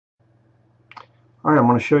Alright, I'm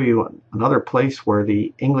going to show you another place where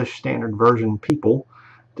the English Standard Version people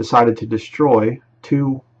decided to destroy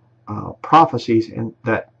two prophecies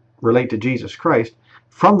that relate to Jesus Christ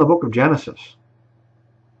from the book of Genesis.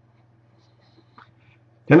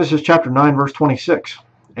 Genesis chapter 9 verse 26.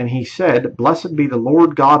 And he said, Blessed be the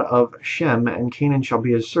Lord God of Shem, and Canaan shall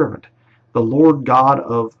be his servant. The Lord God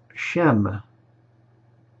of Shem.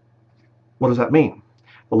 What does that mean?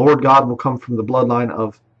 The Lord God will come from the bloodline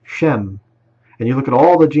of Shem. And you look at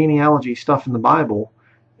all the genealogy stuff in the Bible,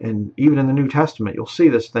 and even in the New Testament, you'll see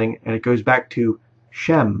this thing, and it goes back to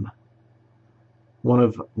Shem, one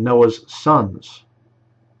of Noah's sons.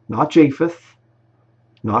 Not Japheth,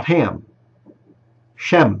 not Ham.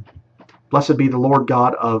 Shem. Blessed be the Lord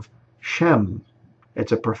God of Shem.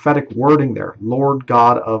 It's a prophetic wording there. Lord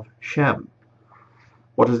God of Shem.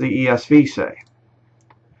 What does the ESV say?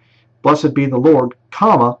 Blessed be the Lord,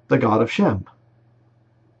 comma, the God of Shem.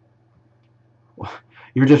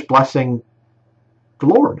 You're just blessing the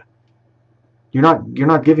Lord. You're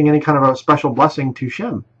not giving any kind of a special blessing to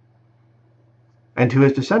Shem and to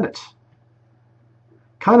his descendants.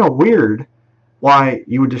 Kind of weird why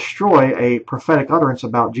you would destroy a prophetic utterance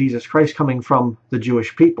about Jesus Christ coming from the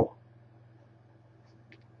Jewish people.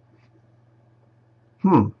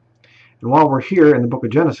 And while we're here in the book of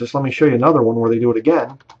Genesis, let me show you another one where they do it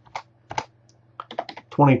again.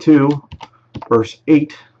 22 verse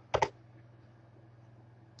 8.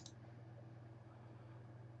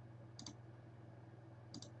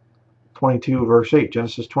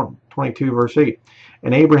 Genesis 22 verse 8.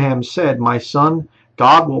 And Abraham said, My son,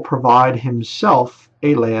 God will provide himself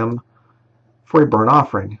a lamb for a burnt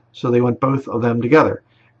offering. So they went both of them together.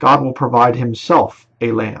 God will provide himself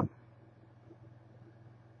a lamb.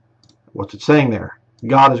 What's it saying there?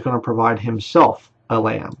 God is going to provide himself a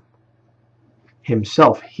lamb.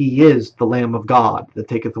 Himself. He is the Lamb of God that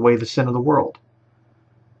taketh away the sin of the world.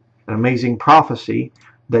 An amazing prophecy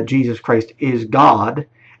that Jesus Christ is God,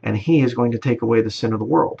 and he is going to take away the sin of the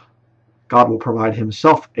world. God will provide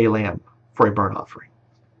himself a lamb for a burnt offering.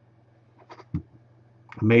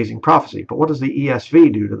 Amazing prophecy. But what does the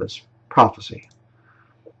ESV do to this prophecy?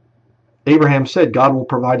 Abraham said, God will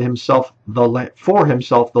provide himself for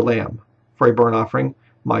himself the lamb for a burnt offering,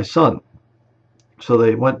 my son. So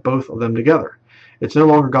they went both of them together. It's no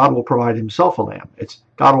longer God will provide himself a lamb. It's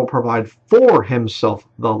God will provide for himself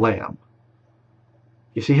the lamb.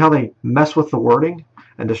 You see how they mess with the wording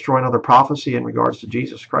and destroy another prophecy in regards to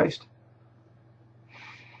Jesus Christ?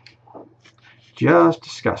 Just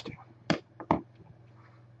disgusting.